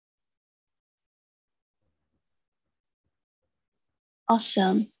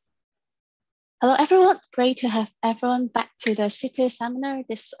Awesome. Hello, everyone. Great to have everyone back to the CITA seminar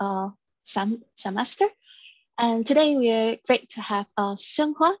this semester. And today we are great to have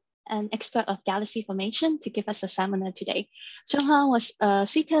Seunghwan, an expert of galaxy formation, to give us a seminar today. Seunghwan was a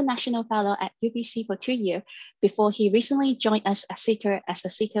CITA National Fellow at UBC for 2 years before he recently joined us at CITA as a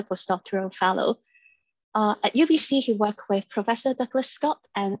CITA Postdoctoral Fellow. At UBC, he worked with Professor Douglas Scott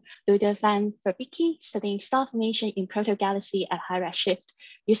and Ludo van Verbeke, studying star formation in protogalaxy at high redshift,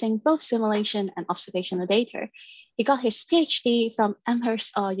 using both simulation and observational data. He got his PhD from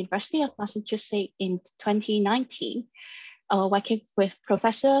Amherst University of Massachusetts in 2019, working with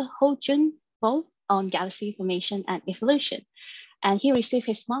Professor Ho Jun Mo on galaxy formation and evolution. And he received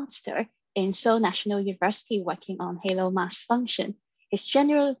his master in Seoul National University, working on halo mass function. His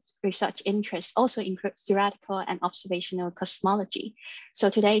general research interests also include theoretical and observational cosmology. So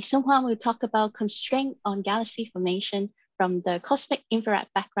today, Seunghwan will talk about constraint on galaxy formation from the cosmic infrared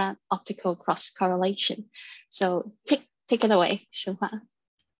background optical cross correlation. So take it away, Seunghwan.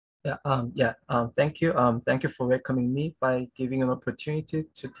 Thank you. Thank you for welcoming me by giving an opportunity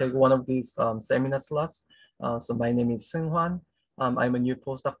to take one of these seminar slots. So my name is Seunghwan. I'm a new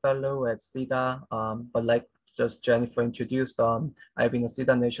postdoc fellow at CITA, but like just Jennifer introduced, I've been a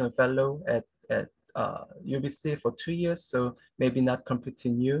CITA National Fellow at UBC for 2 years, so maybe not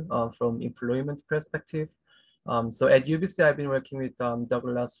completely new from employment perspective. So at UBC, I've been working with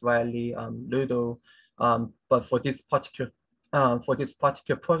Douglas, Riley, Ludo, but for this particular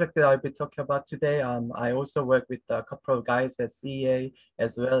project that I'll be talking about today, I also work with a couple of guys at CEA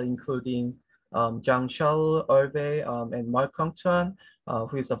as well, including Zhang Shao, Hervé, and Mark Hongchuan,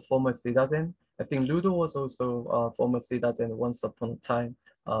 who is a former citizen. I think Ludo was also a former citizen once upon a time.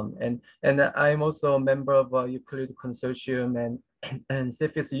 And I'm also a member of Euclid Consortium and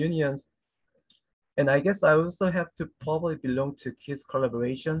Cephas Unions. And I guess I also have to probably belong to KISS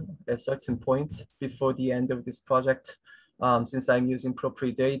collaboration at a certain point before the end of this project, since I'm using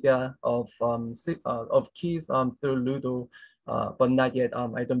proprietary data of keys through Ludo, but not yet.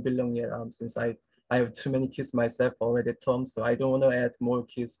 I don't belong yet since I have too many keys myself already at home, so I don't want to add more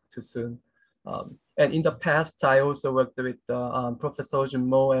keys too soon. And in the past, I also worked with Professor Jun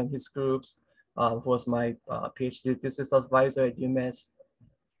Mo and his groups, who was my PhD thesis advisor at UMass.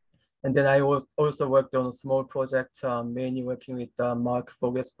 And then I also worked on a small project, mainly working with Mark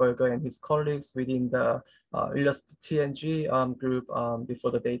Vogelsberger and his colleagues within the Illust TNG group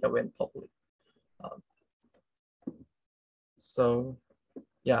before the data went public.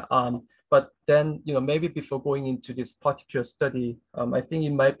 But then, maybe before going into this particular study, I think it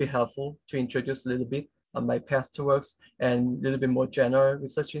might be helpful to introduce a little bit my past works and a little bit more general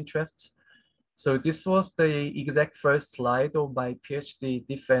research interests. So this was the exact first slide of my PhD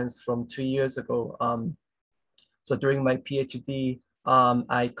defense from 2 years ago. So during my PhD,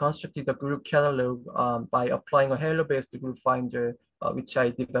 I constructed a group catalog by applying a halo-based group finder, which I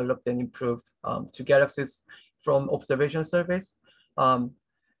developed and improved to galaxies from observation surveys.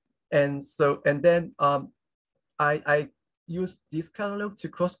 And then I used this catalog to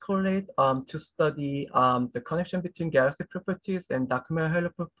cross-correlate to study the connection between galaxy properties and dark matter halo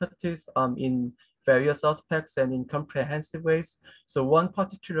properties in various aspects and in comprehensive ways. So one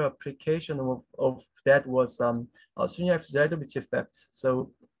particular application of that was Sunyaev's effect.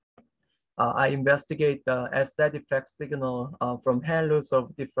 So I investigate the SZ effect signal from halos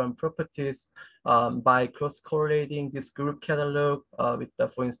of different properties by cross-correlating this group catalog with,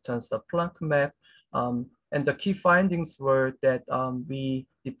 for instance, the Planck map. And the key findings were that we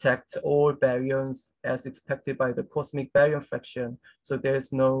detect all baryons as expected by the cosmic baryon fraction. So there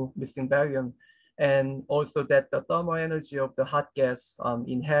is no missing baryon. And also that the thermal energy of the hot gas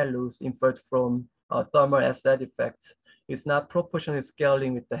in halos inferred from thermal SZ effect is not proportionally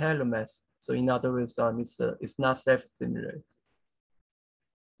scaling with the halo mass. So in other words, it's not self-similar.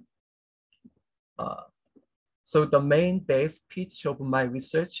 So the main base pitch of my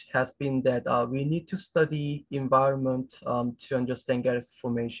research has been that we need to study environment to understand galaxy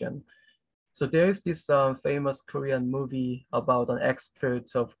formation. So there is this famous Korean movie about an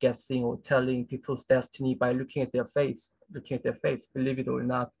expert of guessing or telling people's destiny by looking at their face, believe it or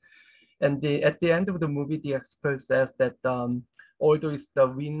not. And at the end of the movie, the expert says that although it's the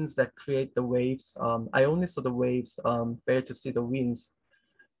winds that create the waves, I only saw the waves, failed to see the winds.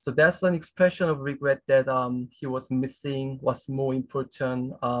 So that's an expression of regret that he was missing what's more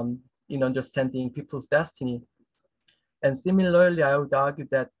important in understanding people's destiny. And similarly, I would argue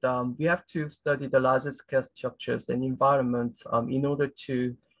that we have to study the larger scale structures and environment in order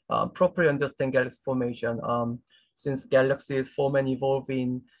to properly understand galaxy formation, since galaxies form and evolve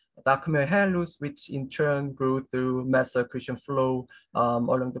in document halos, which in turn grew through mass accretion flow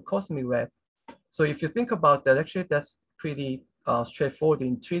along the cosmic web. So if you think about that, actually that's pretty straightforward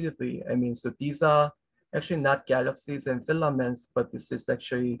intuitively. I mean, so these are actually not galaxies and filaments, but this is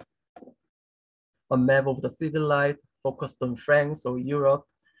actually a map of the city light focused on France or Europe,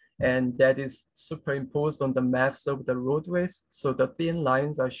 and that is superimposed on the maps of the roadways. So the thin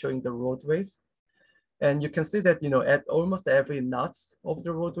lines are showing the roadways. And you can see that, at almost every knots of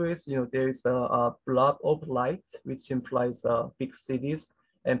the roadways, there is a blob of light, which implies big cities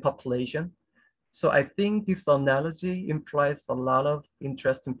and population. So I think this analogy implies a lot of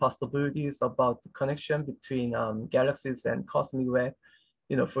interesting possibilities about the connection between galaxies and cosmic web.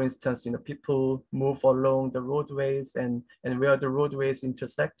 For instance, people move along the roadways, and where the roadways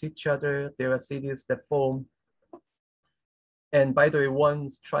intersect each other, there are cities that form. And by the way, one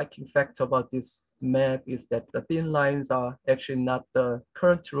striking fact about this map is that the thin lines are actually not the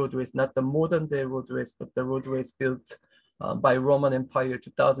current roadways, not the modern day roadways, but the roadways built by Roman Empire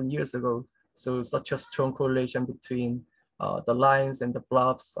 2000 years ago. So such a strong correlation between the lines and the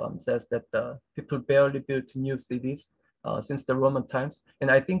blobs says that the people barely built new cities since the Roman times.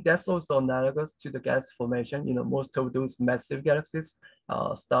 And I think that's also analogous to the galaxy formation. Most of those massive galaxies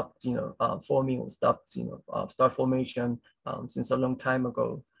stopped, forming or stopped, star formation since a long time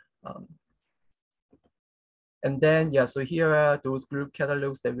ago. And then, yeah, so here are those group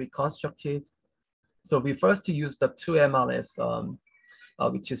catalogs that we constructed. So we first used the 2MRS,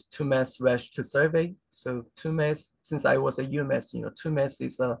 which is 2-mass register survey. So 2-mass, since I was a UMass, 2-mass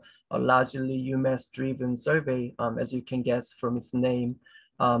is a largely UMass driven survey, as you can guess from its name.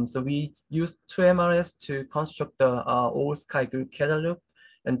 So we used 2MRS to construct the All Sky group catalog.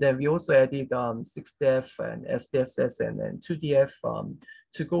 And then we also added 6DF and SDSS and 2DF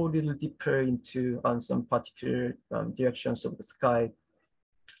to go a little deeper into some particular directions of the sky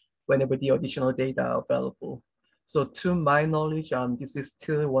whenever the additional data are available. So to my knowledge, this is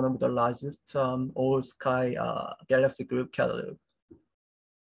still one of the largest all sky galaxy group catalog.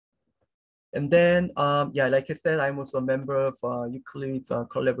 And then, yeah, like I said, I'm also a member of Euclid's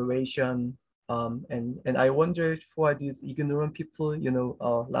collaboration. And I wondered, who are these ignorant people,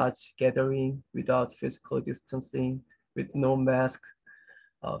 a large gathering without physical distancing, with no mask.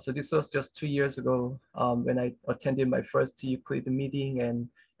 So this was just 2 years ago when I attended my first Euclid meeting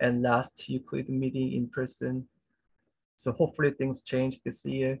and last Euclid meeting in person. So hopefully things change this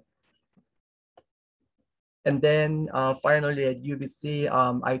year. And then finally at UBC,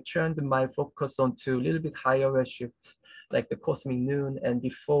 I turned my focus onto a little bit higher redshift, like the cosmic noon, and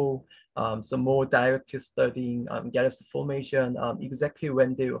before, so more directly studying galaxy formation, exactly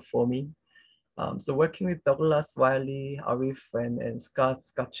when they were forming. So working with Douglas, Wiley, Arif, and Scott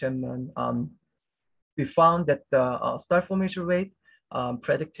Chapman, we found that the star formation rate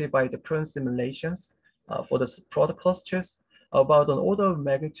predicted by the current simulations for the protoclusters about an order of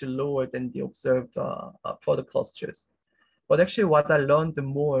magnitude lower than the observed protoclusters. But actually what I learned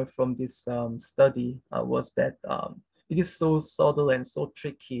more from this study was that it is so subtle and so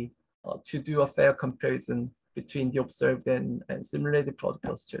tricky to do a fair comparison between the observed and simulated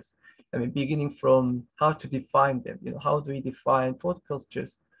protoclusters. I mean, beginning from how to define them, how do we define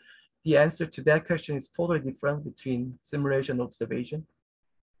protoclusters? The answer to that question is totally different between simulation and observation.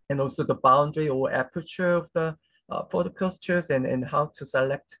 And also the boundary or aperture of the protoclusters and how to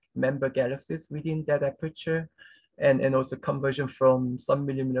select member galaxies within that aperture. And also conversion from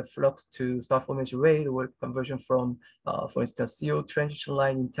sub-millimeter flux to star formation rate, or conversion from, for instance, CO transition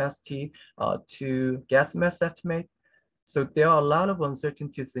line intensity to gas mass estimate. So there are a lot of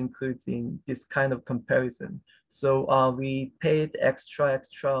uncertainties included in this kind of comparison. So we paid extra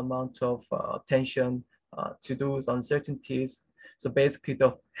amount of attention to those uncertainties. So basically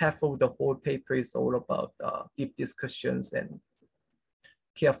the half of the whole paper is all about deep discussions and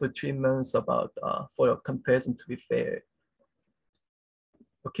careful treatments about for a comparison to be fair.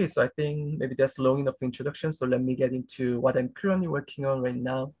 Okay, so I think maybe that's long enough introduction. So let me get into what I'm currently working on right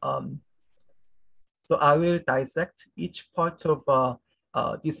now. So I will dissect each part of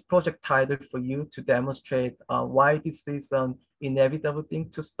this project title for you to demonstrate why this is an inevitable thing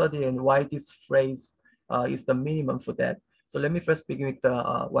to study and why this phrase is the minimum for that. So let me first begin with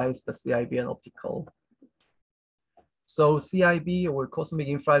the why is the CIB an optical? So CIB, or cosmic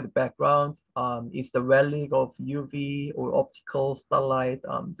infrared background, is the relic of UV or optical starlight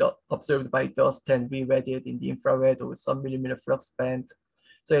observed by dust and re-radiated in the infrared or sub-millimeter flux band.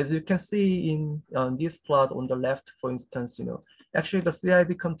 So as you can see in this plot on the left, for instance, actually the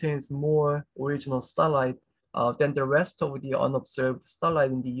CIB contains more original starlight than the rest of the unobserved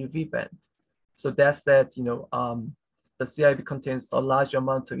starlight in the UV band. So that's that, the CIB contains a large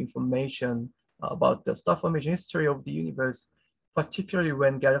amount of information about the star formation history of the universe, particularly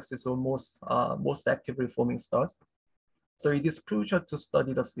when galaxies are most actively forming stars. So it is crucial to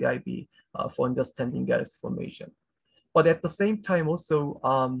study the CIB for understanding galaxy formation. But at the same time, also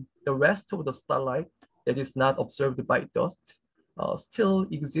the rest of the starlight that is not observed by dust still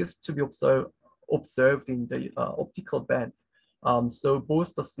exists to be observed in the optical band. So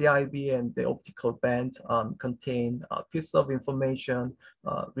both the CIB and the optical band contain a piece of information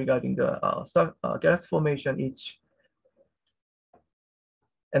regarding the gas formation each.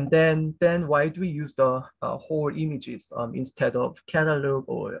 And then why do we use the whole images instead of catalog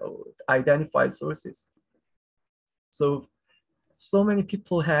or identified sources? So many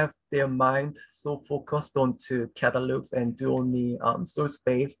people have their mind so focused onto catalogs and do only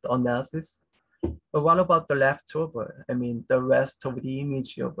source-based analysis. But what about the leftover? I mean, the rest of the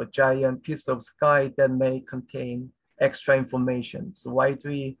image of a giant piece of sky that may contain extra information. So why do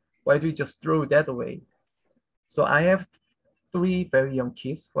we just throw that away? So I have 3 very young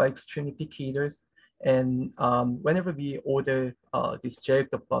kids who are extremely picky eaters. And whenever we order this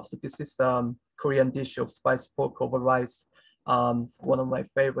jeokdokbap, so this is Korean dish of spiced pork over rice, one of my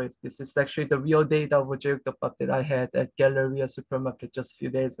favorites. This is actually the real data of a jeokdokbap that I had at Galleria supermarket just a few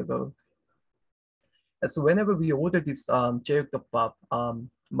days ago. And so whenever we order this jeokdokbap,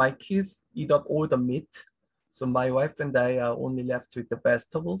 my kids eat up all the meat. So my wife and I are only left with the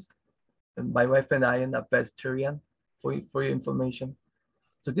vegetables. And my wife and I are not vegetarian, for your information.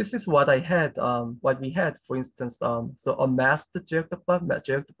 So this is what I had, what we had, for instance, so a masked jeokdokbap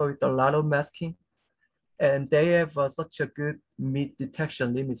with a lot of masking. And they have such a good meat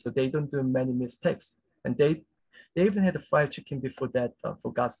detection limit, so they don't do many mistakes. And they even had a fried chicken before that,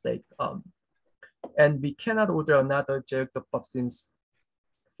 for God's sake. And we cannot order another jeokdokbap since,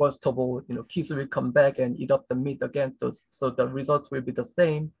 first of all, kids will come back and eat up the meat again, so the results will be the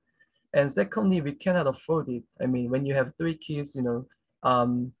same. And secondly, we cannot afford it. I mean, when you have 3 kids,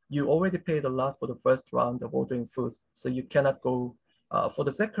 you already paid a lot for the first round of ordering foods, so you cannot go for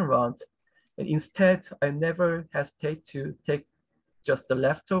the second round. And instead, I never hesitate to take just the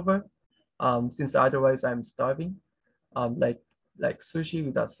leftover, since otherwise I'm starving. Like sushi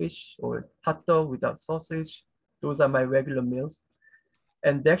without fish or hot dog without sausage. Those are my regular meals.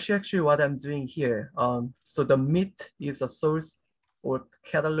 And that's actually what I'm doing here. So the meat is a source or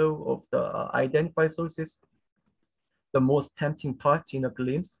catalog of the identified sources, the most tempting part in a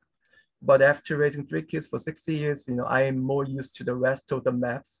glimpse. But after raising 3 kids for 60 years, I am more used to the rest of the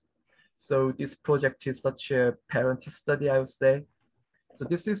maps. So this project is such a parent study, I would say. So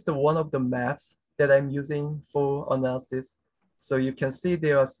this is one of the maps that I'm using for analysis. So you can see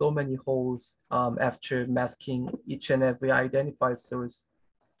there are so many holes after masking each and every identified source.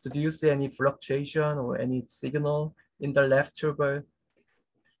 So do you see any fluctuation or any signal in the leftover?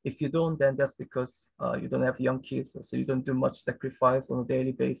 If you don't, then that's because you don't have young kids, so you don't do much sacrifice on a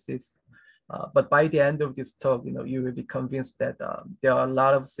daily basis. But by the end of this talk, you will be convinced that there are a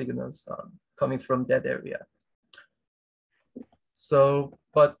lot of signals coming from that area. So,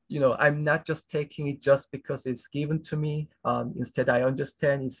 but I'm not just taking it just because it's given to me. Instead, I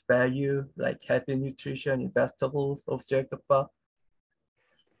understand its value, like healthy nutrition in vegetables, jeokdokbap.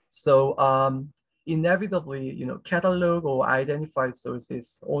 So inevitably, catalog or identified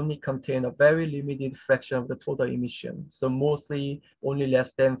sources only contain a very limited fraction of the total emission. So mostly only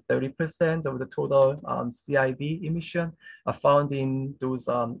less than 30% of the total CIB emission are found in those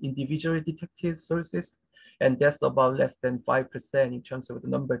individually detected sources. And that's about less than 5% in terms of the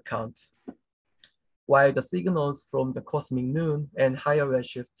number count. While the signals from the cosmic noon and higher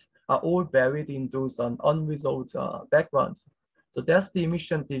redshift are all buried in those unresolved backgrounds. So that's the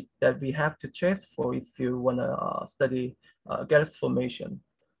emission that we have to chase for if you want to study galaxy formation.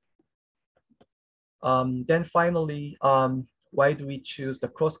 Then finally, why do we choose the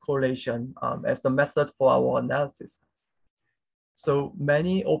cross correlation as the method for our analysis? So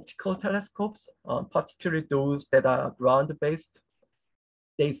many optical telescopes, particularly those that are ground-based,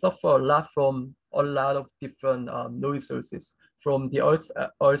 they suffer a lot from a lot of different noise sources, from the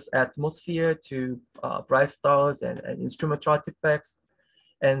Earth's atmosphere to bright stars and instrumental artifacts.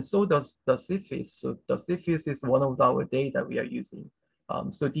 And so does the CFIS. So the CFIS is one of our data we are using.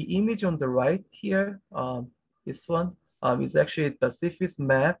 So the image on the right here, this one, is actually the CFIS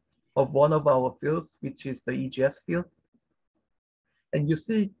map of one of our fields, which is the EGS field. And you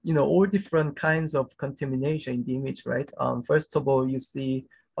see, all different kinds of contamination in the image, right? First of all, you see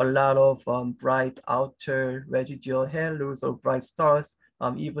a lot of bright outer residual halos of bright stars,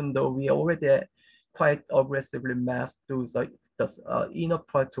 even though we already quite aggressively masked those, like the inner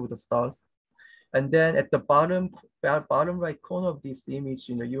part of the stars. And then at the bottom right corner of this image,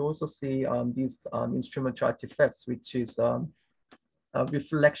 you also see these instrumental artifacts, which is a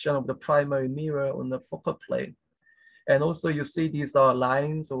reflection of the primary mirror on the focal plane. And also you see these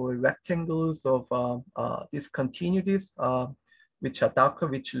lines or rectangles of discontinuities, which are darker,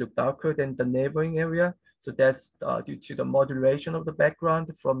 which look darker than the neighboring area. So that's due to the modulation of the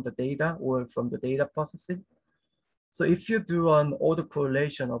background from the data or from the data processing. So if you do an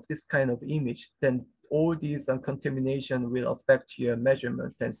autocorrelation of this kind of image, then all these contamination will affect your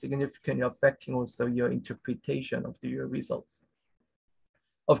measurement and significantly affecting also your interpretation of your results.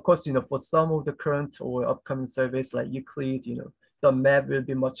 Of course, for some of the current or upcoming surveys like Euclid, the map will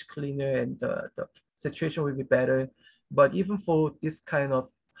be much cleaner and the situation will be better. But even for this kind of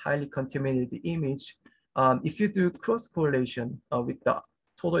highly contaminated image, if you do cross correlation with the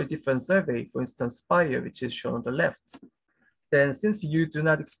totally different survey, for instance, Spire, which is shown on the left, then since you do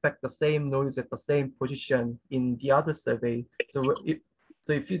not expect the same noise at the same position in the other survey, so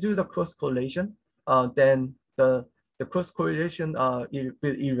if you do the cross correlation, then the cross correlation it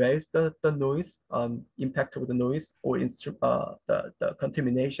will erase the noise, impact of the noise or the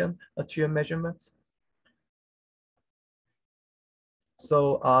contamination to your measurements.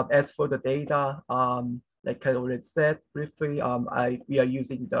 So as for the data, like I already said briefly, we are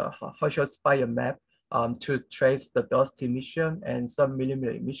using the Herschel Spire map to trace the dust emission and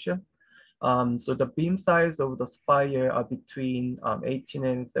sub-millimeter emission. So the beam size of the spire are between 18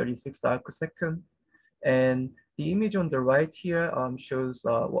 and 36 arcsecond. And the image on the right here shows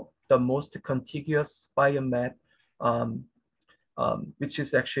the most contiguous spire map, which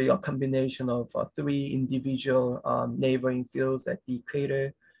is actually a combination of 3 individual neighboring fields at the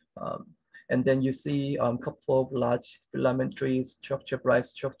equator. And then you see a couple of large filamentary structure, bright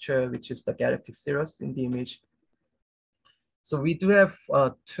structure, which is the galactic cirrus in the image. So we do have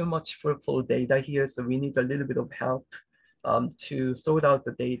too much fruitful data here, so we need a little bit of help to sort out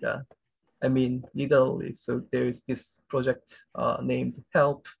the data. I mean, literally, so there is this project named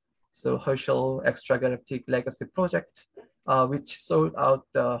HELP, so Herschel Extragalactic Legacy Project, which sort out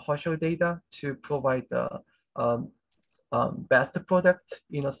the Herschel data to provide the best product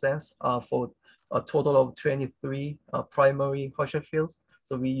in a sense for a total of 23 primary Herschel fields.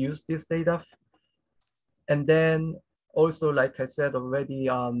 So we use this data. And then also, like I said already,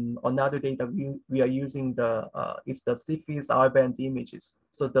 another data we are using is the CIFIS R-band images.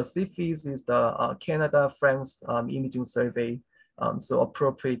 So the CIFIS is the Canada-France imaging survey. So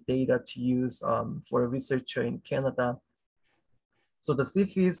appropriate data to use for a researcher in Canada. So the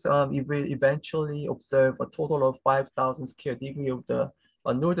CIFIS, it will eventually observe a total of 5,000 square degree of the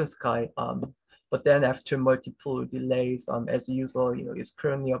northern sky. But then after multiple delays, as usual, it's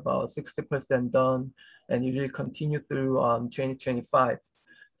currently about 60% done, and it will continue through 2025.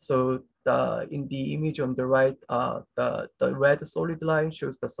 So in the image on the right, the red solid line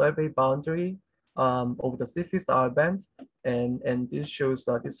shows the survey boundary of the CIFIS R-band, and this shows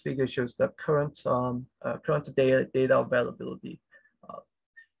this figure shows the current data availability.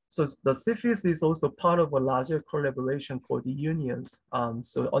 So the CIFIS is also part of a larger collaboration called the unions.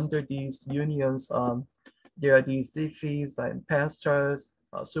 So under these unions, there are these CIFIS and PanSTARRS,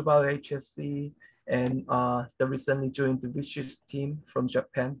 Subaru HSC, and the recently joined the Wishes team from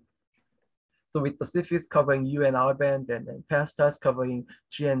Japan. So with the CIFIS covering U and R band, and PanSTARRS covering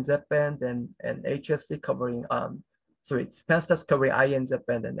G and Z band, and HSC covering PanSTARRS covering I and Z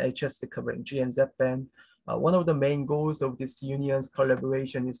band, and HSC covering G and Z band. One of the main goals of this union's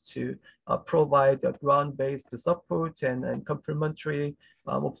collaboration is to provide a ground-based support and complementary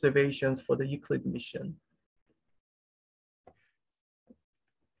observations for the Euclid mission.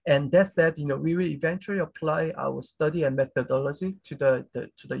 And that said, we will eventually apply our study and methodology to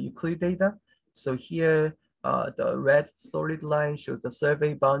the Euclid data. So here, the red solid line shows the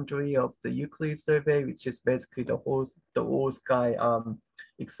survey boundary of the Euclid survey, which is basically the whole sky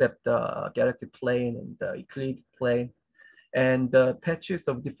except the galactic plane and the Euclid plane. And the patches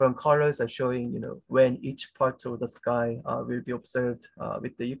of different colors are showing, when each part of the sky will be observed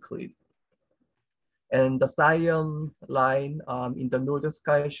with the Euclid. And the cyan line in the northern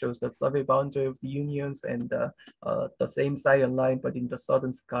sky shows the survey boundary of the unions, and the same cyan line, but in the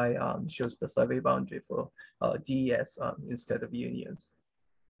southern sky shows the survey boundary for DES instead of unions.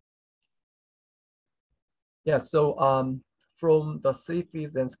 Yeah, so from the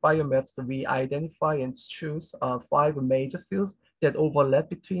CIFIS and Spire maps, we identify and choose 5 major fields that overlap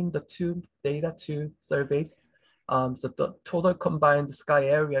between the two surveys. So the total combined sky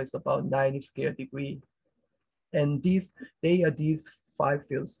area is about 90 square degree. And these five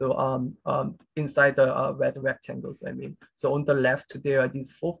fields. So inside the red rectangles, I mean. So on the left, there are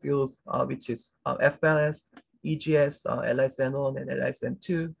these four fields, which is FLS, EGS, LSN1, and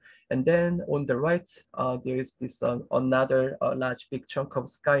LSN2. And then on the right, there is this another large big chunk of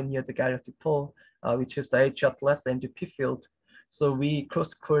sky near the galactic pole, which is the H-atlas NGP field. So we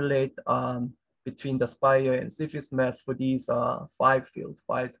cross-correlate between the Spire and CIFIS maps for these five fields,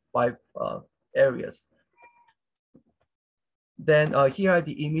 five areas. Then here are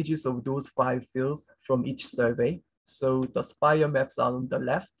the images of those five fields from each survey. So the Spire maps are on the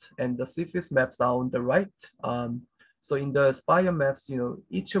left and the CIFIS maps are on the right. So in the Spire maps,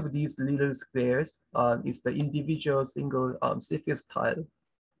 each of these little squares is the individual single CIFIS tile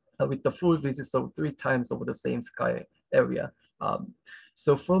with the full visits of 3 times over the same sky area.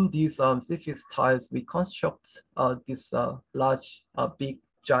 So from these CIFIS tiles, we construct this large, big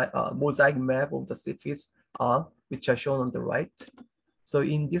mosaic map of the CIFIS, which are shown on the right. So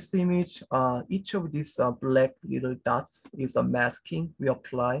in this image, each of these black little dots is a masking we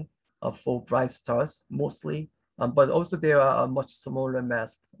apply for bright stars mostly, but also there are a much smaller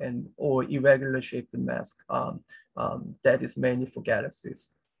mask or irregular shaped mask that is mainly for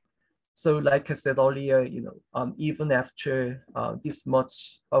galaxies. So like I said earlier, even after this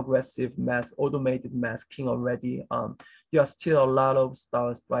much aggressive automated masking already, there are still a lot of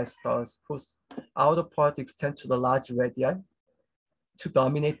stars, bright stars, whose outer part extend to the large radii to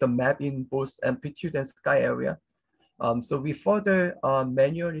dominate the map in both amplitude and sky area. So we further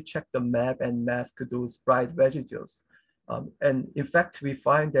manually check the map and mask those bright residuals. And in fact, we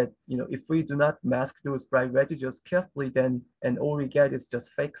find that if we do not mask those bright residuals carefully, and all we get is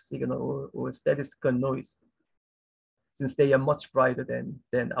just fake signal or statistical noise, since they are much brighter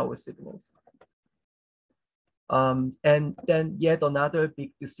than our signals. And then yet another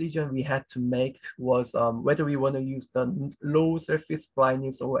big decision we had to make was whether we want to use the low surface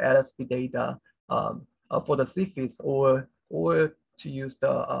brightness or LSB data for the CIFIS or to use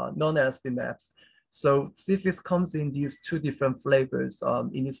the non-LSB maps. So CIFIS comes in these 2 different flavors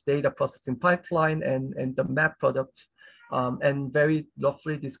in its data processing pipeline and the map product. And very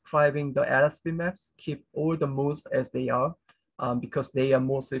roughly describing, the LSB maps keep all the modes as they are, because they are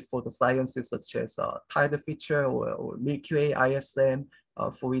mostly for the sciences such as tidal feature or Milky Way ISM,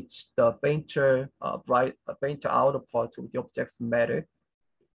 for which the fainter outer part of the objects matter.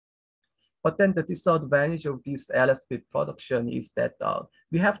 But then the disadvantage of this LSB production is that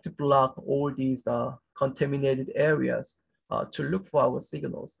we have to block all these contaminated areas to look for our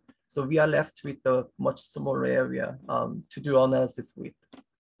signals. So we are left with a much smaller area to do analysis with.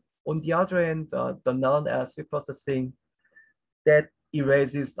 On the other hand, the non-LSB processing that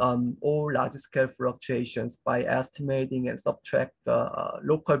erases all large-scale fluctuations by estimating and subtract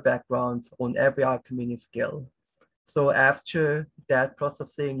local background on every Archimedes scale. So after that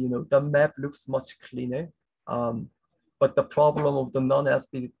processing, the map looks much cleaner. But the problem of the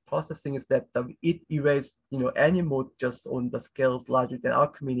non-LSB processing is that it erases, any mode just on the scales larger than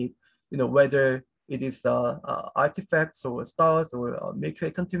Archimedes, whether it is artifacts or stars or Milky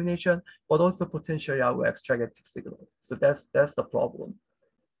Way contamination, but also potentially our extragalactic signals. So that's the problem.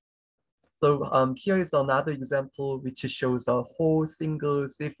 So here is another example which shows a whole single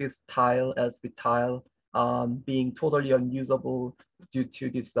CIFIS tile, LSB tile, being totally unusable due to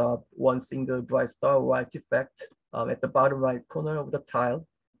this one single bright star or artifact at the bottom right corner of the tile.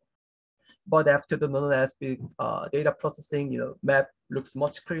 But after the non-LSB data processing, map looks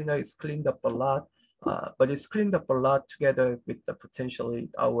much cleaner. It's cleaned up a lot, but it's cleaned up a lot together with the potentially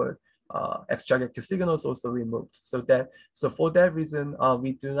our extragalactic signals also removed. So for that reason,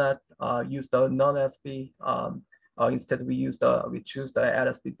 we do not use the non-LSB. Instead, we choose the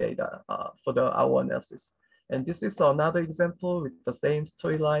LSB data for our analysis. And this is another example with the same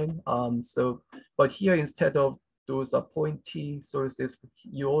storyline. But here, instead of those pointy sources,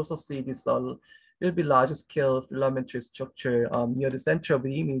 you also see this little bit larger scale filamentary structure near the center of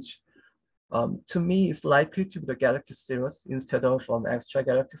the image. To me, it's likely to be the galactic cirrus instead of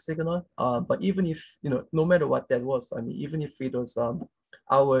extragalactic signal. But even if, no matter what that was, even if it was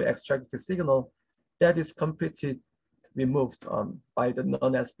our extragalactic signal, that is completely removed by the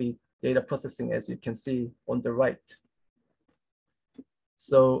non-LSB data processing, as you can see on the right.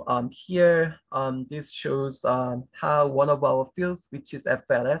 So here, this shows how one of our fields, which is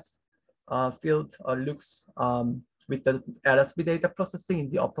FLS field, looks with the LSB data processing in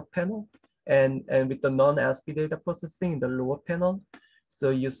the upper panel and with the non-LSB data processing in the lower panel.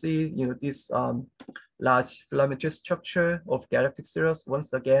 So you see, this large filamentary structure of galactic cirrus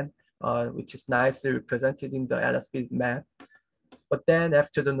once again, which is nicely represented in the LSB map. But then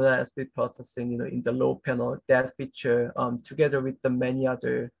after the nodal split processing, in the lower panel, that feature, together with the many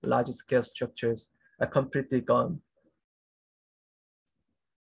other large scale structures, are completely gone.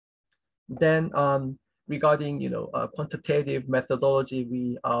 Then regarding, quantitative methodology,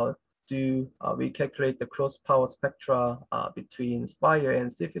 we calculate the cross power spectra between Spire and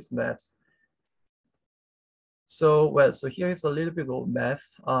CIFIS maps. So here is a little bit of math.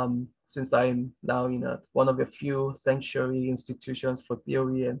 Since I'm now in one of the few sanctuary institutions for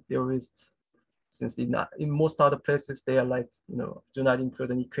theory and theorists, since in most other places they are like, do not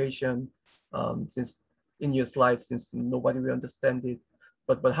include an equation, since in your slides, since nobody will understand it.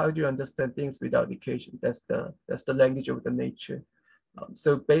 But how do you understand things without equation? That's the language of the nature.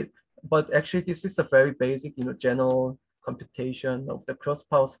 But actually this is a very basic, general computation of the cross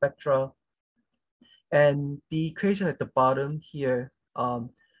power spectra. And the equation at the bottom here,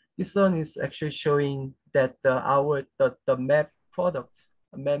 this one is actually showing that the map product,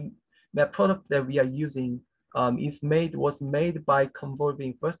 map product that we are using was made by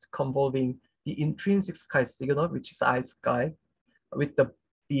first convolving the intrinsic sky signal, which is I sky, with the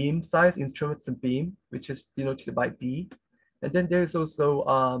beam size, instrument beam, which is denoted by B. And then there is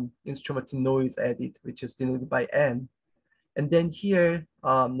also instrument noise added, which is denoted by N. And then here,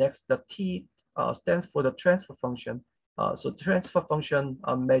 next, the T stands for the transfer function. So transfer function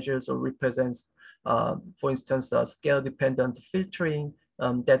measures or represents, for instance, scale-dependent filtering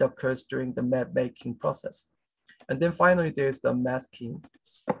that occurs during the map making process. And then finally, there's the masking,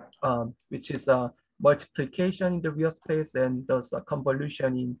 which is a multiplication in the real space and thus a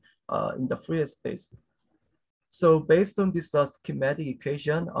convolution in the Fourier space. So based on this schematic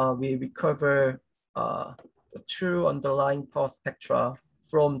equation, we recover the true underlying power spectra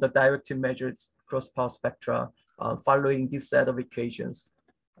from the directly measured cross power spectra following this set of equations.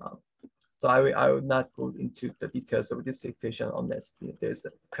 So I will not go into the details of this equation unless there's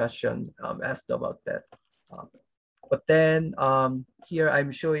a question asked about that. But then here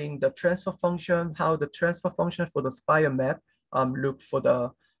I'm showing the transfer function, how the transfer function for the Spire map look for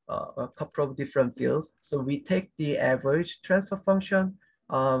a couple of different fields. So we take the average transfer function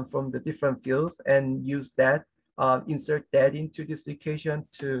from the different fields and use that, insert that into this equation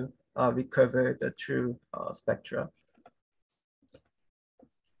to recover the true spectra.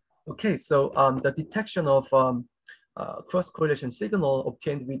 Okay, so the detection of cross-correlation signal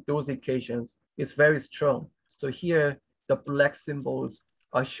obtained with those equations is very strong. So here, the black symbols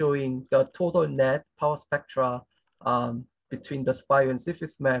are showing the total net power spectra between the Spire and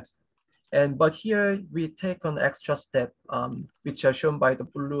CIFIS maps. But here we take an extra step, which are shown by the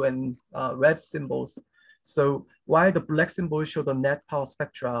blue and red symbols. So while the black symbols show the net power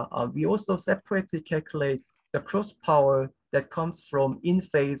spectra, we also separately calculate the cross power that comes from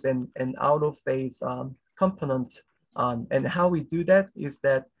in-phase and out-of-phase components. And how we do that is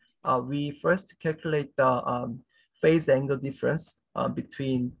that we first calculate the phase angle difference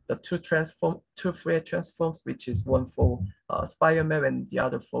between the two Fourier transforms, which is one for Spire map and the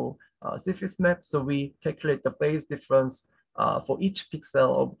other for CIFIS map. So we calculate the phase difference for each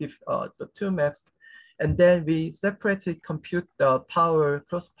pixel of the two maps. And then we separately compute the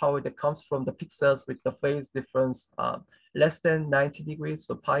cross power that comes from the pixels with the phase difference less than 90 degrees,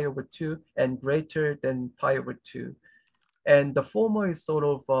 so pi over 2, and greater than pi over 2. And the former is sort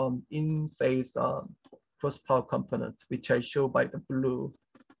of in-phase cross power component, which I show by the blue.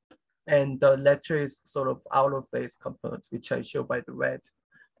 And the latter is sort of out-of-phase component, which I show by the red.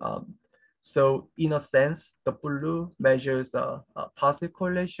 So in a sense, the blue measures a positive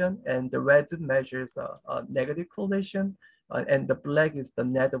correlation and the red measures a negative correlation, and the black is the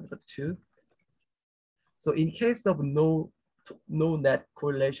net of the two. So in case of no net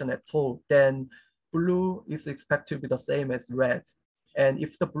correlation at all, then blue is expected to be the same as red. And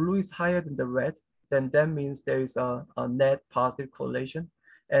if the blue is higher than the red, then that means there is a net positive correlation.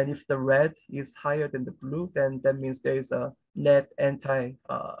 And if the red is higher than the blue, then that means there is a net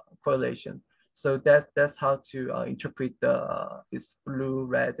anti-correlation. So that's how to interpret this blue,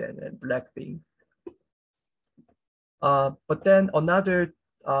 red, and black thing. But then another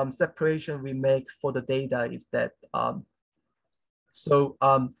separation we make for the data is that,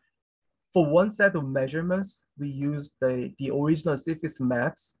 for one set of measurements, we use the original CIFIS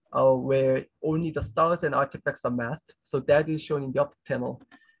maps where only the stars and artifacts are masked. So that is shown in the upper panel.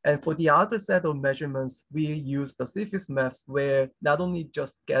 And for the other set of measurements, we use the CIFIS maps where not only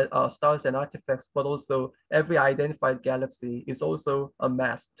just get stars and artifacts, but also every identified galaxy is also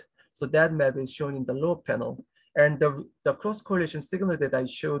masked. So that map is shown in the lower panel. And the cross-correlation signal that I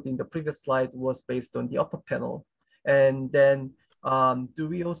showed in the previous slide was based on the upper panel. And then do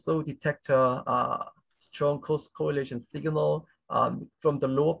we also detect a strong cross-correlation signal from the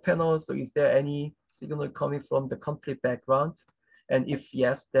lower panel. So is there any signal coming from the complete background? And if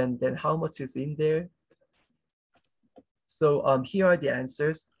yes, then how much is in there? So here are the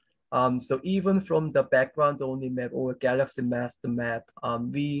answers. So even from the background only map or galaxy master map,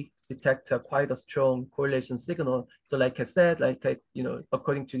 we detect quite a strong correlation signal. So like I said,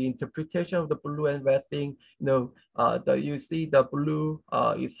 according to the interpretation of the blue and red thing, you see the blue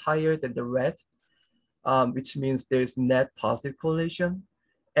is higher than the red, which means there's net positive correlation.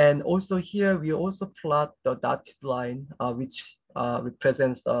 And also here, we also plot the dotted line, which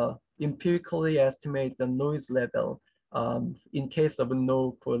represents empirically estimate the noise level in case of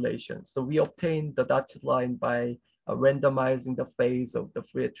no correlation. So we obtain the dotted line by randomizing the phase of the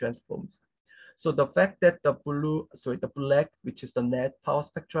Fourier transforms. So the fact that the black, which is the net power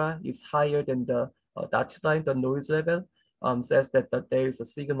spectra, is higher than the dotted line, the noise level, says that there is a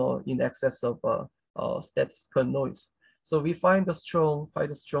signal in excess of statistical noise. So we find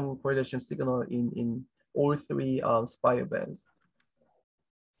quite a strong correlation signal in all three spiral bands.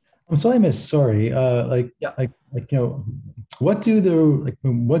 I'm sorry, Miss. Sorry. What do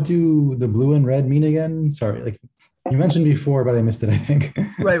the blue and red mean again? Sorry, you mentioned before, but I missed it, I think.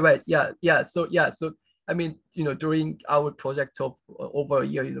 Right. Yeah. So I mean, during our project of over a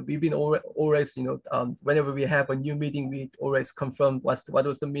year, we've been always, whenever we have a new meeting, we always confirm what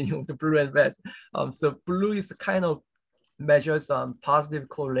was the meaning of the blue and red. So blue is kind of measures positive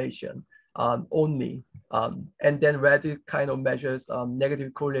correlation only, and then red kind of measures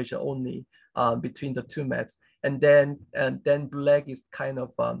negative correlation only between the two maps, and then black is kind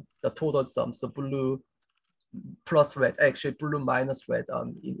of the total sum. So blue plus red, actually blue minus red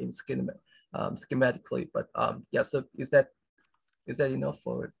in schematically. But yeah, so is that enough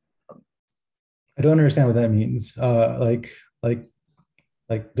for? I don't understand what that means.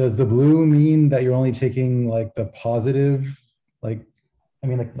 Does the blue mean that you're only taking the positive? Does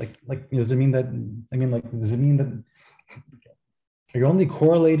it mean that you're only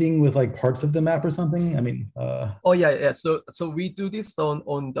correlating with parts of the map or something? I mean, oh yeah. So we do this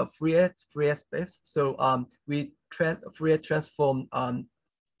on the Fourier space. So we Fourier transform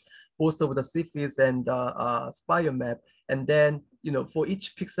both of the CFIs and spiral map, and then for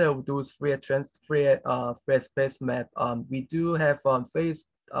each pixel of those Fourier space map, we do have phase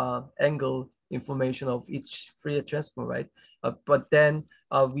angle information of each Fourier transform, right? But then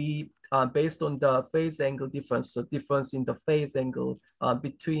we based on the phase angle difference, so difference in the phase angle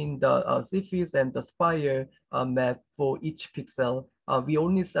between the CFIs and the spiral map for each pixel, we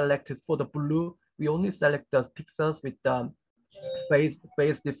only selected for the blue. We only select the pixels with phase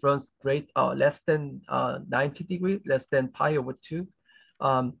difference less than 90 degrees, less than pi over 2.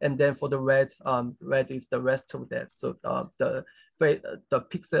 And then for the red, red is the rest of that. So the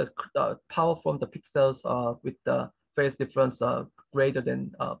pixels, power from the pixels with the phase difference greater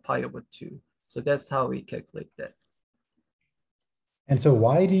than pi over 2. So that's how we calculate that. And so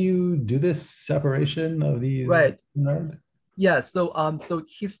why do you do this separation of these? Right. Yeah. So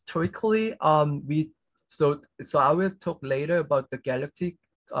historically, so I will talk later about the galactic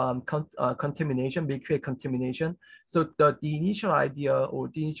contamination, Milky Way contamination. So the initial idea or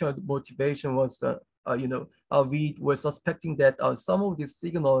the initial motivation was, we were suspecting that some of this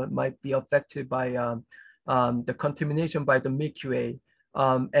signal might be affected by the contamination by the Milky Way.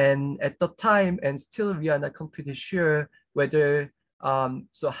 And at the time, and still we are not completely sure whether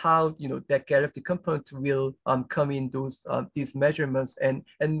so how that galactic component will come in these measurements, and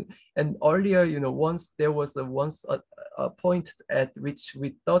earlier once there was a point at which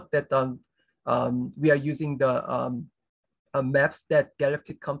we thought that we are using the maps that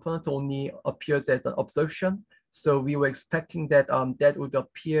galactic component only appears as an absorption. So we were expecting that that would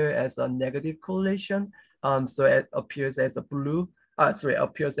appear as a negative correlation. So it appears as a blue.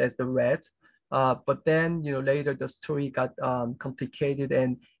 Appears as the red. But then later the story got complicated,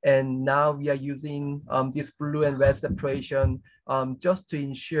 and now we are using this blue and red separation just to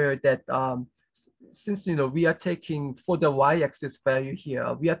ensure that since we are taking for the y-axis value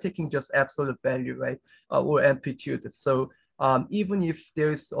here, we are taking just absolute value, right, or amplitude. So even if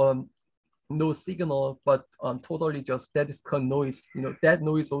there is no signal, but totally just statistical noise, that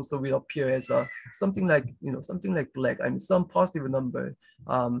noise also will appear as something like black. I mean, some positive number.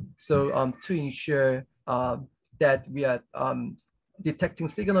 So to ensure that we are detecting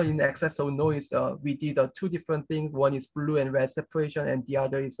signal in excess of noise, we did two different things. One is blue and red separation, and the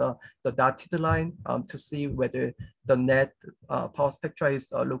other is the dotted line to see whether the net power spectra is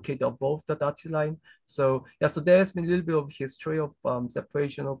located above the dotted line. So yeah, so there's been a little bit of history of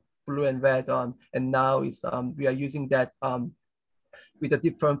separation of blue and red, and now is we are using that with a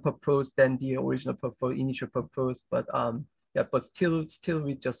different purpose than the original purpose, initial purpose. But yeah, but still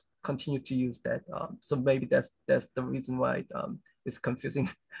we just continue to use that. So maybe that's the reason why it's confusing.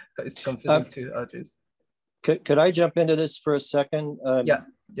 It's confusing to others. Could I jump into this for a second? Yeah.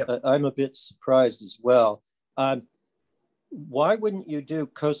 I'm a bit surprised as well. Why wouldn't you do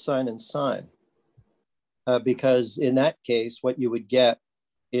cosine and sine? Because in that case, what you would get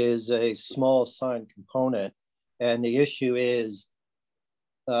is a small sine component. And the issue is,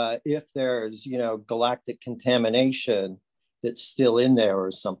 if there's, galactic contamination that's still in there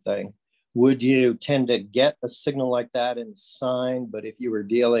or something, would you tend to get a signal like that in sine? But if you were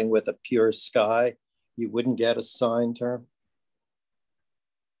dealing with a pure sky, you wouldn't get a sine term?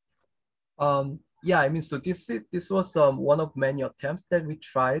 Yeah, I mean, so this was one of many attempts that we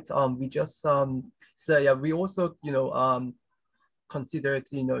tried. We just so yeah, we also considered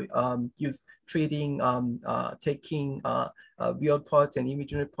use treating taking real part and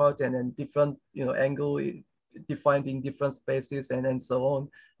imaginary part and then different angle defining different spaces and so on.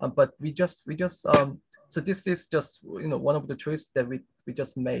 But we just so this is just one of the choices that we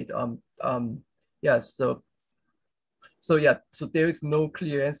just made. Yeah, so yeah, so there is no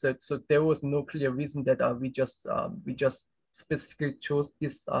clear answer. So there was no clear reason that we just specifically chose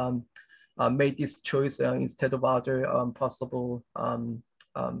this made this choice instead of other possible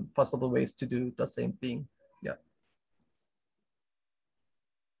ways to do the same thing. Yeah.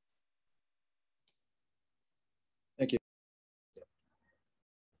 Thank you.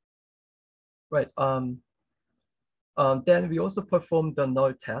 Right. Then we also performed the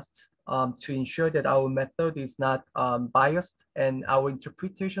null test to ensure that our method is not biased, and our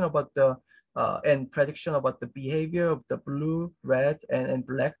interpretation about the and prediction about the behavior of the blue, red, and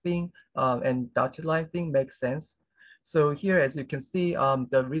black thing and dotted line thing makes sense. So here, as you can see,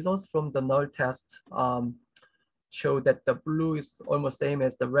 the results from the null test show that the blue is almost same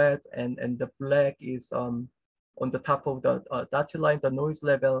as the red, and the black is on the top of the dotted line, the noise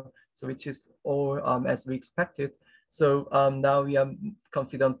level, so which is all as we expected. So now we are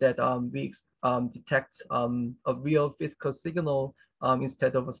confident that we detect a real physical signal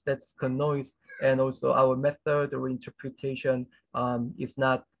instead of a statistical noise, and also our method or interpretation is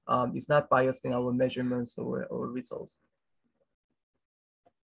not biased in our measurements or results.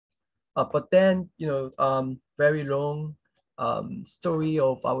 But then, very long story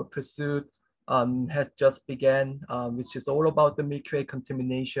of our pursuit has just began, which is all about the Milky Way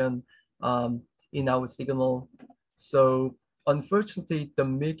contamination in our signal. So unfortunately, the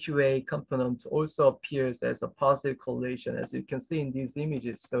Milky Way component also appears as a positive correlation, as you can see in these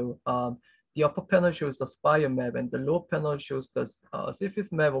images. So the upper panel shows the spire map, and the lower panel shows the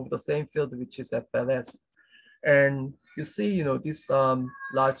surface map of the same field, which is FLS. And you see, this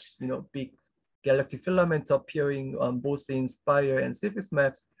large, big galactic filament appearing both in spire and surface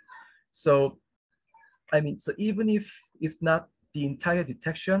maps. So, I mean, so even if it's not the entire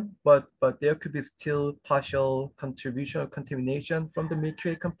detection, but there could be still partial contribution or contamination from the Milky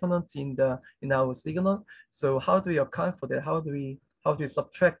Way component in our signal. So how do we account for that? How do we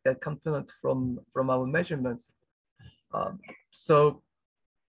subtract that component from our measurements? So,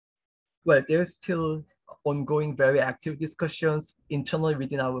 well, there's still ongoing very active discussions internally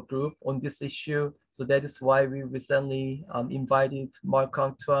within our group on this issue. So that is why we recently invited Marc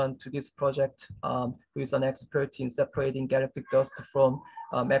Antoine to this project, who is an expert in separating galactic dust from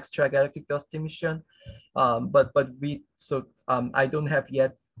extra galactic dust emission. But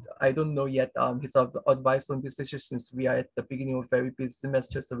I don't know yet his advice on this issue, since we are at the beginning of a very busy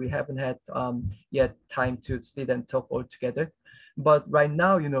semester, so we haven't had yet time to sit and talk all together. But right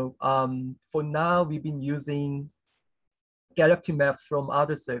now, for now, we've been using galactic maps from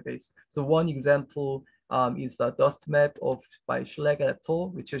other surveys. So one example is a dust map by Schlegel et al.,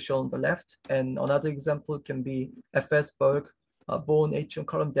 which is shown on the left. And another example can be F.S. Berg, Bone H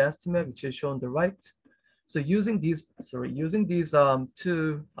column density map, which is shown on the right. So using these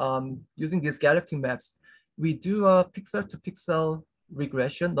galactic maps, we do a pixel to pixel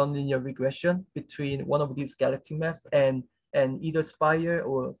regression, nonlinear regression between one of these galactic maps and either spire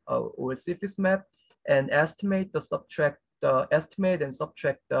or a surface map, and estimate and subtract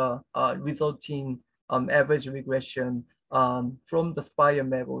the resulting average regression from the spire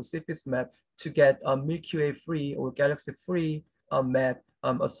map or surface map to get a Milky Way free or galaxy free map,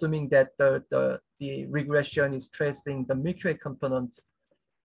 assuming that the regression is tracing the Milky Way component.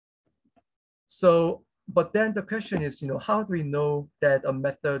 So, but then the question is, how do we know that a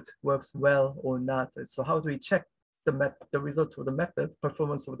method works well or not? So how do we check the result of the method,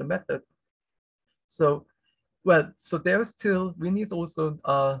 performance of the method? So, well, so we need also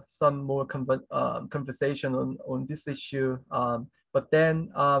some more conversation on this issue But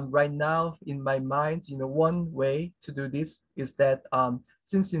then right now in my mind, one way to do this is that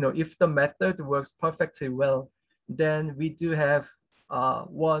since, if the method works perfectly well, then we do have a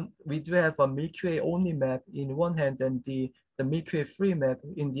Milky Way only map in one hand and the Milky Way free map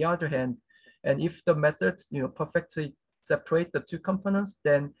in the other hand. And if the method, perfectly separate the two components,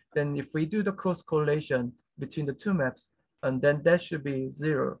 then if we do the cross correlation between the two maps, and then that should be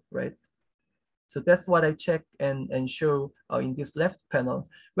 0, right? So that's what I check and show in this left panel.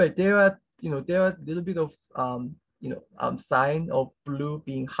 But there are a little bit of sign of blue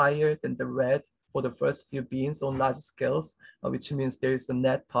being higher than the red for the first few beams on large scales, which means there is a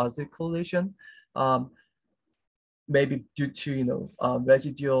net positive correlation. Maybe due to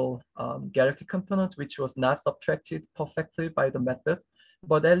residual galactic component, which was not subtracted perfectly by the method.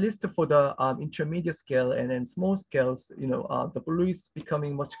 But at least for the intermediate scale and then small scales, the blue is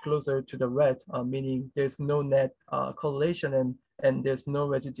becoming much closer to the red, meaning there's no net correlation and there's no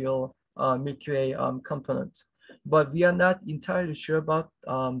residual Milky Way component. But we are not entirely sure about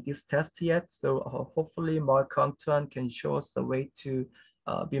this test yet. So hopefully Mark Antoine can show us a way to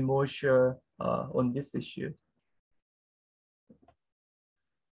be more sure on this issue.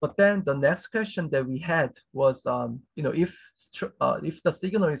 But then the next question that we had was, if the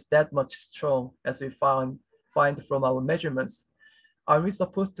signal is that much strong as we find from our measurements, are we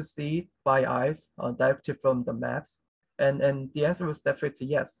supposed to see it by eyes directly from the maps? And the answer was definitely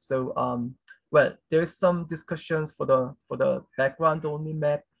yes. So well, there's some discussions for the background only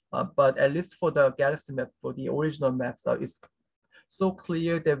map, but at least for the galaxy map, for the original maps, it's so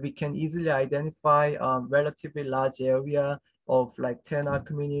clear that we can easily identify relatively large area of like 10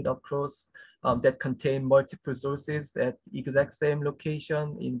 Archimedes across that contain multiple sources at exact same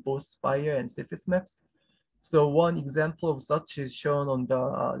location in both Spire and CIFIS maps. So one example of such is shown on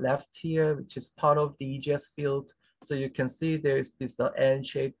the left here, which is part of the EGS field. So you can see there is this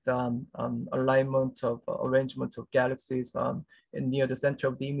N-shaped alignment of arrangement of galaxies near the center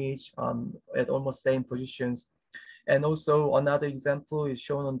of the image at almost same positions. And also another example is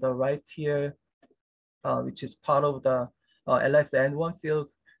shown on the right here, which is part of the LSN1 field.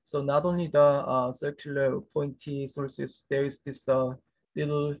 So not only the circular pointy sources, there is this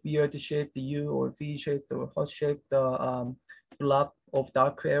little weird shaped U or V shaped or hot shaped blob of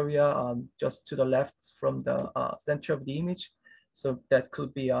dark area just to the left from the center of the image. So that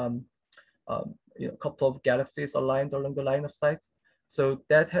could be a couple of galaxies aligned along the line of sight. So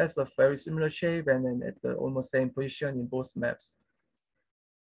that has a very similar shape and then at the almost same position in both maps.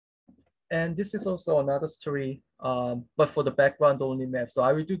 And this is also another story, but for the background only map. So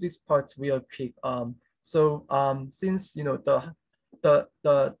I will do this part real quick. Since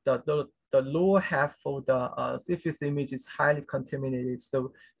the lower half of the surface image is highly contaminated,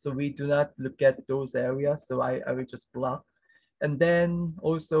 so we do not look at those areas. So I will just block. And then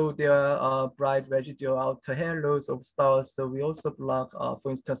also there are bright residual outer halos of stars. So we also block,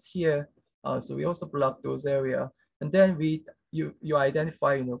 for instance, here. So we also block those areas. And then you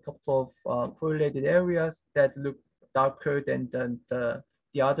identify a couple of correlated areas that look darker than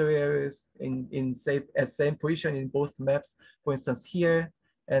the other areas in same position in both maps. For instance, here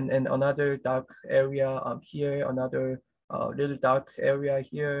and another dark area here, another little dark area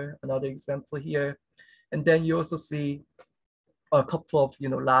here, another example here. And then you also see a couple of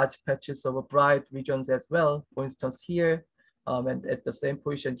large patches of bright regions as well. For instance, here and at the same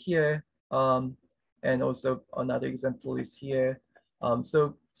position here, and also another example is here.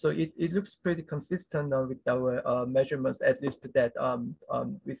 So it looks pretty consistent with our measurements, at least that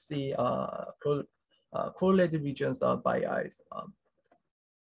we see correlated regions by eyes.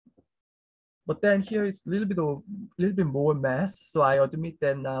 But then here is a little bit more math. So I admit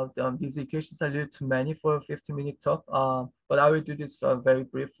that now these equations are a little too many for a 15-minute talk. But I will do this very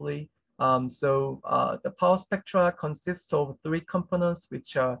briefly. The power spectra consists of 3 components,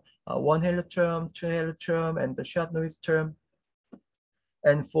 which are 1 helioterm, 2 helioterm, and the shot noise term.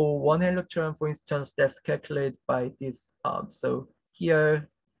 And for 1 helioterm, for instance, that's calculated by this. So here,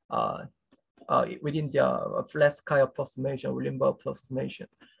 within the flat sky approximation, Limbo approximation.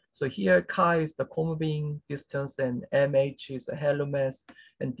 So here, chi is the comoving distance, and mh is the halo mass,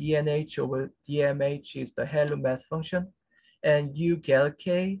 and dnh over dmh is the halo mass function. And u gal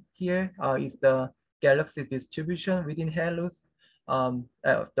k here is the galaxy distribution within halos,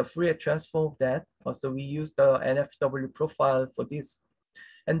 the Fourier transform of that. So we use the NFW profile for this.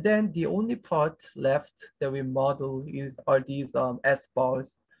 And then the only part left that we model are these S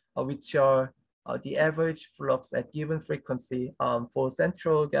bars, which are the average flux at given frequency for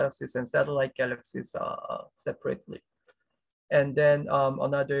central galaxies and satellite galaxies separately. And then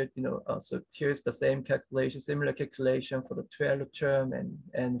another, so here's the same calculation, similar calculation for the Taylor term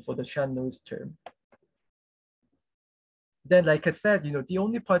and for the Shan noise term. Then, like I said, the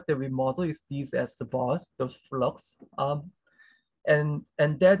only part that we model is these as the bars, the flux. And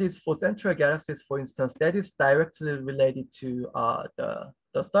that is for central galaxies, for instance, that is directly related to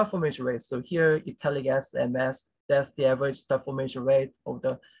the star formation rate. So here, italic S, MS, that's the average star formation rate of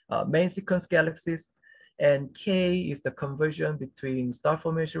the main sequence galaxies. And K is the conversion between star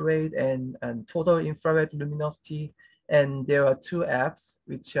formation rate and total infrared luminosity. And there are two Fs,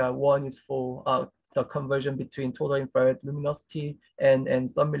 which one is for the conversion between total infrared luminosity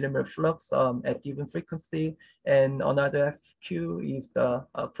and some millimeter flux at given frequency. And another FQ is the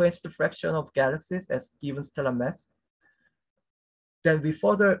French diffraction of galaxies as given stellar mass. Then we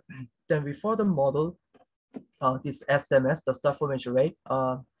further model this SMS, the star formation rate,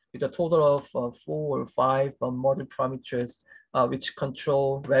 with a total of 4 or 5 model parameters, which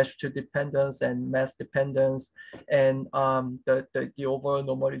control relative dependence and mass dependence and the overall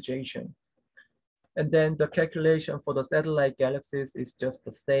normalization. And then the calculation for the satellite galaxies is just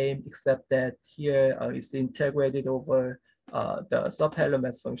the same, except that here it's integrated over the subhalo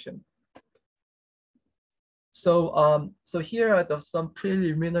mass function. So, so here are some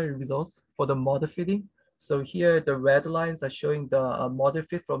preliminary results for the model fitting. So here the red lines are showing the model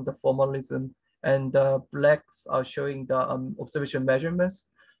fit from the formalism, and the blacks are showing the observation measurements.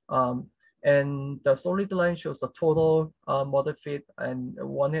 And the solid line shows the total model fit, and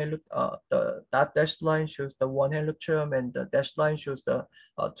one halo, the dashed line shows the one halo term, and the dashed line shows the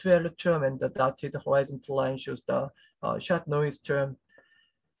two halo term, and the dotted horizontal line shows the shot noise term.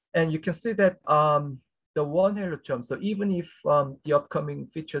 And you can see that the one halo term, so even if the upcoming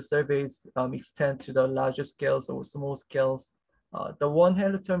feature surveys extend to the larger scales or small scales, the one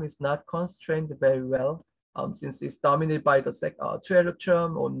halo term is not constrained very well. Since it's dominated by the two halo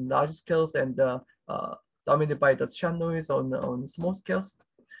term on large scales and dominated by the shot noise on small scales.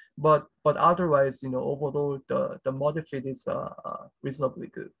 But otherwise, overall the model fit is reasonably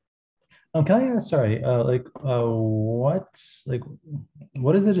good. Can I ask, sorry, what is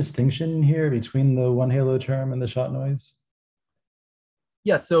the distinction here between the one halo term and the shot noise?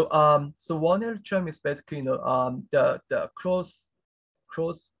 Yeah, so one halo term is basically the cross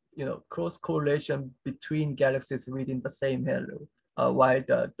correlation between galaxies within the same halo. While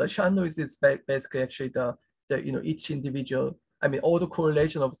the shot noise is basically actually the each individual. I mean, all the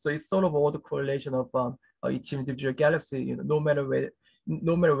correlation of, so it's sort of all the correlation of each individual galaxy. No matter where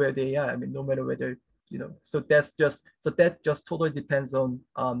they are. I mean, no matter whether so that just totally depends on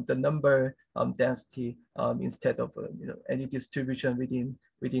the number density instead of any distribution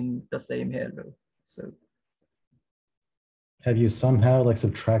within the same halo. So. Have you somehow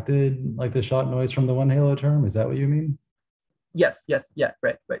subtracted the shot noise from the one halo term? Is that what you mean? Yes, yeah,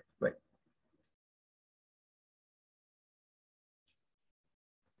 right.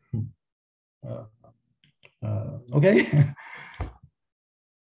 Okay.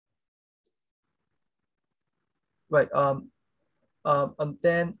 Right. And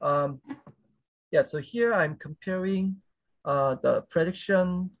then yeah. So here I'm comparing the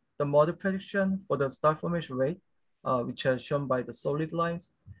model prediction for the star formation rate, which are shown by the solid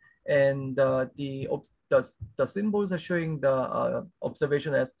lines, and the symbols are showing the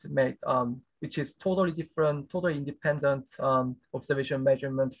observation estimate, which is totally different, totally independent observation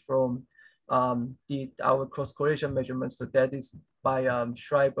measurement from our cross correlation measurement. So that is by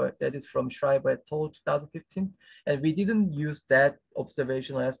Schreiber, that is from Schreiber et al. 2015, and we didn't use that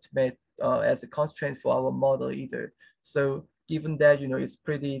observational estimate as a constraint for our model either. So given that it's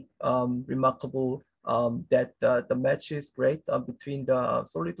pretty remarkable that the match is great between the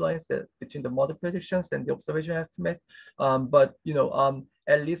solid lines, between the model predictions and the observation estimate. But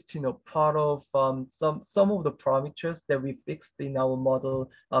at least part of some of the parameters that we fixed in our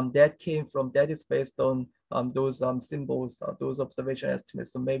model that is based on those symbols, those observation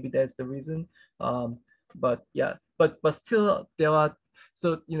estimates. So maybe that's the reason. But yeah, but still there are.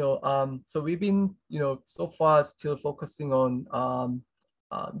 So so we've been so far still focusing on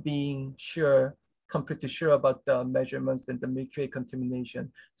being completely sure about the measurements and the Milky Way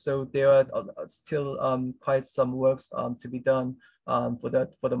contamination. So there are still quite some works to be done for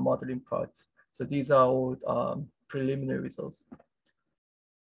the modeling part. So these are all preliminary results.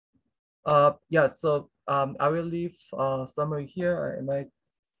 Yeah, so I will leave summary here. I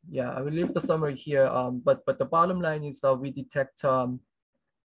will leave the summary here. But the bottom line is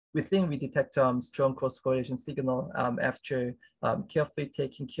we think we detect strong cross correlation signal after carefully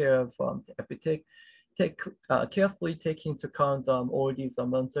taking care of carefully take into account all these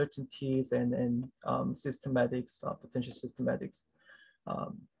uncertainties and systematics, potential systematics.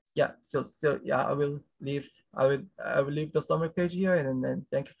 Yeah, so yeah, I will leave the summary page here, and then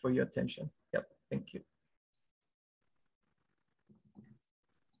thank you for your attention. Yep, thank you.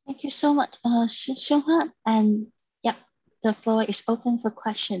 Thank you so much, Seunghwan. And yeah, the floor is open for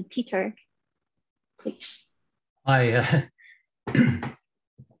question. Peter, please. Hi.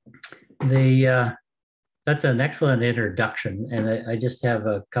 That's an excellent introduction, and I just have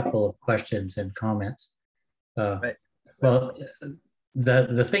a couple of questions and comments. Right. Well,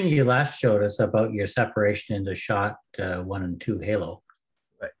 the thing you last showed us about your separation into shot 1 and 2 halo.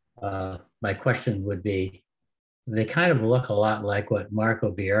 Right. My question would be, they kind of look a lot like what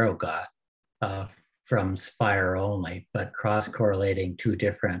Marco Viero got from Spire only, but cross-correlating 2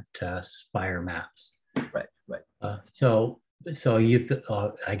 different Spire maps. Right. Right. So you've,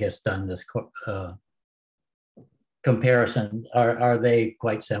 I guess, done this comparison. Are they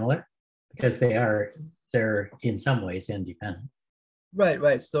quite similar? Because they're in some ways independent.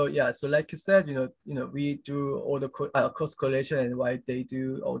 Right. So yeah, so like you said, we do all the cross correlation, and why they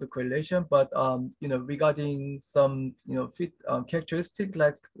do all the correlation, but regarding some fit characteristic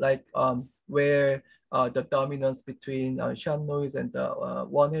like where the dominance between shot noise and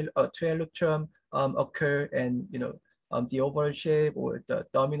the 2 halo term occur, and the overall shape or the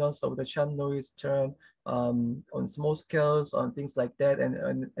dominance of the shot noise term on small scales, on things like that,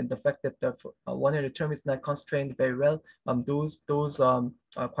 and the fact that the 1 halo term is not constrained very well. Those are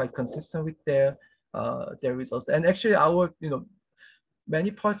quite consistent with their results. And actually, our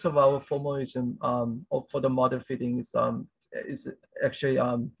many parts of our formalism for the model fitting is actually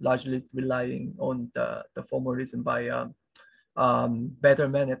largely relying on the formalism by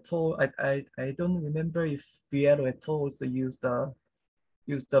Betterman et al. I don't remember if Viero et al. Also used the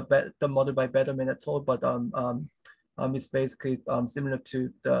model by Betterman et al. But it's basically similar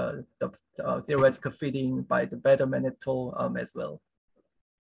to the theoretical fitting by the Betterman et al. As well.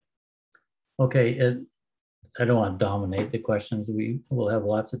 Okay, I don't want to dominate the questions. We will have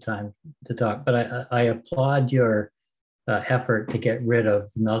lots of time to talk, but I applaud your effort to get rid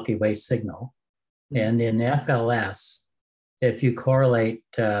of Milky Way signal. And in FLS, if you correlate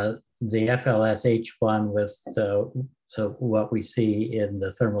the FLS H1 with what we see in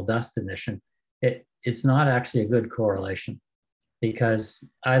the thermal dust emission, it's not actually a good correlation, because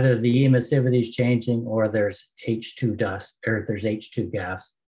either the emissivity is changing or there's H2 dust, or there's H2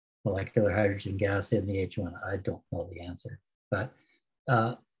 gas, molecular hydrogen gas in the H1. I don't know the answer, but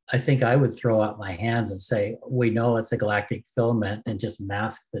I think I would throw up my hands and say, we know it's a galactic filament, and just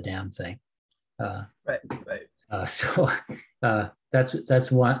mask the damn thing. Right. So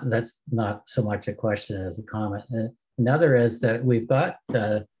that's one. That's not so much a question as a comment. Another is that we've got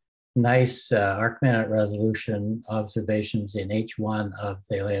nice arc minute resolution observations in H1 of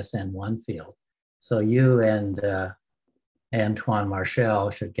the ASN1 field. So you and Antoine Marchal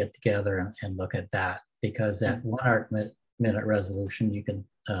should get together and look at that, because at 1 arc minute resolution, you can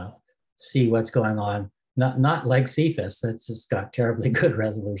see what's going on. Not like CFIS, that's just got terribly good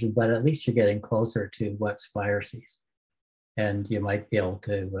resolution, but at least you're getting closer to what Spire sees. And you might be able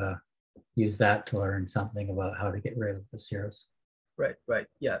to use that to learn something about how to get rid of the cirrus. Right.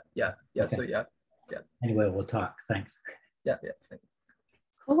 Yeah. Okay. So yeah. Anyway, we'll talk. Thanks. Yeah. Thank you.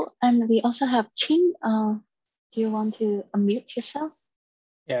 Cool. And we also have Qing. Do you want to unmute yourself?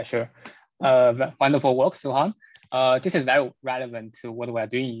 Yeah, sure. Wonderful work, Seunghwan. This is very relevant to what we are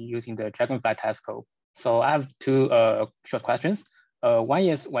doing using the Dragonfly telescope. So I have 2 short questions. One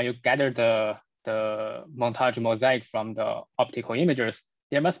is, when you gather the montage mosaic from the optical images,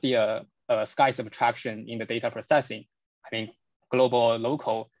 there must be a sky subtraction in the data processing. I mean, global or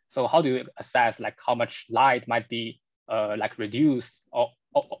local. So how do you assess like how much light might be like reduced, or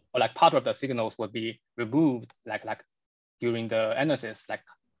like part of the signals would be removed like during the analysis? Like,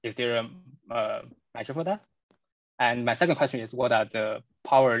 is there a measure for that? And my second question is, what are the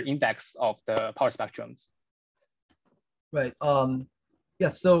power index of the power spectrums? Right. Yeah.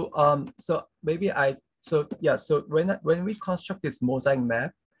 So maybe so when we construct this mosaic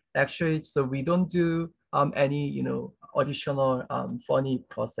map, actually, so we don't do any additional funny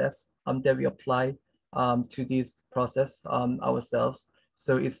process that we apply to this process ourselves.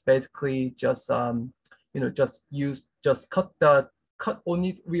 So it's basically just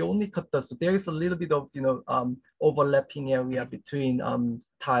we only cut the, so there is a little bit of overlapping area between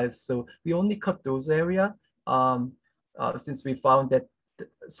tiles, so we only cut those area since we found that,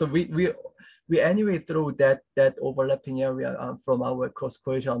 so we anyway through that overlapping area from our cross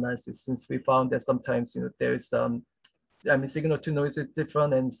correlation analysis, since we found that sometimes there is signal to noise is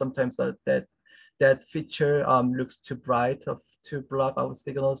different, and sometimes that that feature looks too bright to block our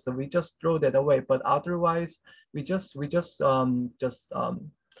signal, so we just throw that away. But otherwise, we just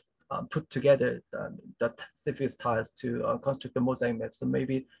put together the CFS tiles to construct the mosaic map. So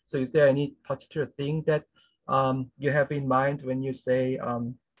maybe, so is there any particular thing that you have in mind when you say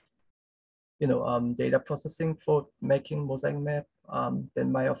data processing for making mosaic map that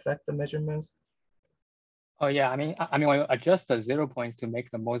might affect the measurements? Oh yeah, I mean when you adjust the 0 point to make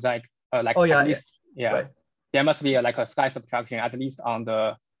the mosaic, like oh, yeah, at least right. There must be like a slight subtraction at least on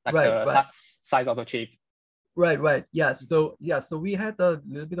the size of the chip. Right. Yeah. So we had a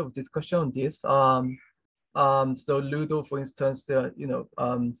little bit of discussion on this. So Ludo, for instance, said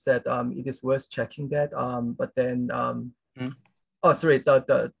it is worth checking that. But then oh, sorry,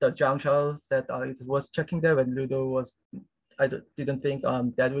 the Zhang Chao said it's worth checking that when Ludo was, I didn't think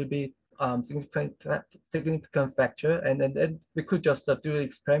that would be significant factor, and then we could just do the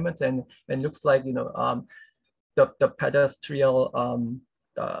experiment, and looks like the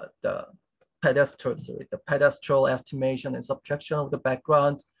pedestral estimation and subtraction of the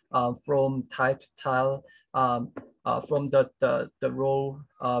background from type to tile from the raw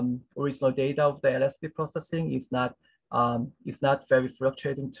original data of the LSP processing is not very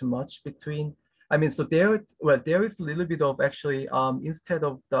fluctuating too much between. I mean, so there is a little bit of actually instead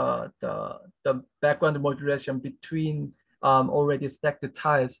of the background modulation between already stacked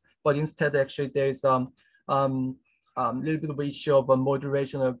tiles, but instead actually there is little bit of issue of a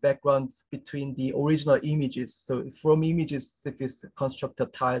moderation of background between the original images. So from images, if it's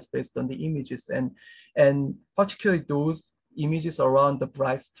constructed tiles based on the images, and particularly those images around the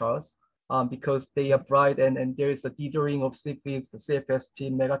bright stars, because they are bright, and there is a dithering of CFS, the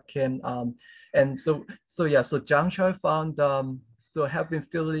CFST, megacam, and so Zhang Chao found so have been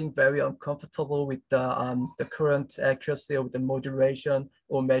feeling very uncomfortable with the current accuracy of the modulation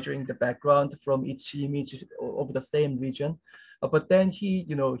or measuring the background from each image over the same region. But then he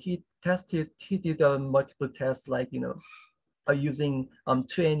did multiple tests, like, using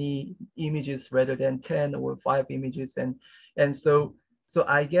 20 images rather than 10 or 5 images. And so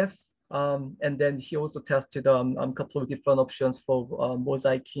I guess, and then he also tested a couple of different options for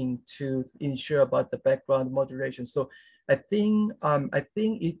mosaicing to ensure about the background modulation. So I think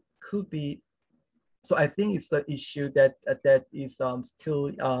it could be. So I think it's the issue that is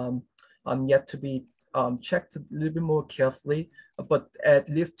still yet to be checked a little bit more carefully. But at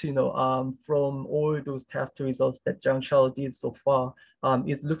least from all those test results that Zhang Chao did so far,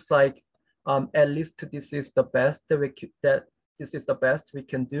 it looks like at least this is the best we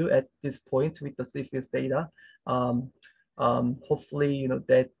can do at this point with the CFS data. Hopefully,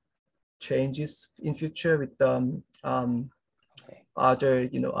 that changes in future with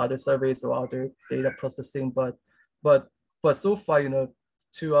other surveys or other data processing, but so far,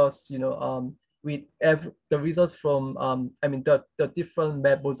 to us, with the results from the different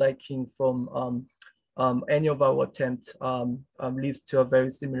map mosaicing from any of our attempts leads to a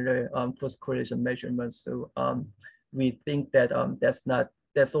very similar cross correlation measurement. So we think that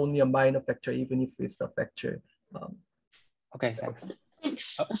that's only a minor factor, even if it's a factor. Okay, thanks.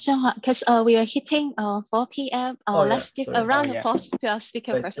 Thanks, Seunghwan, because we are hitting 4 p.m. Let's give a round of applause to our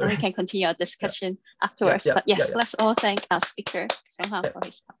speaker first, and we can continue our discussion afterwards. But yes, let's all thank our speaker, Seunghwan, for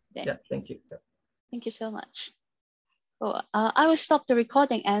his talk today. Yeah, thank you. Thank you so much. Well, I will stop the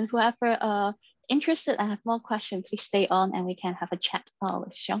recording, and whoever interested and have more questions, please stay on, and we can have a chat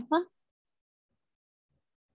with Seunghwan.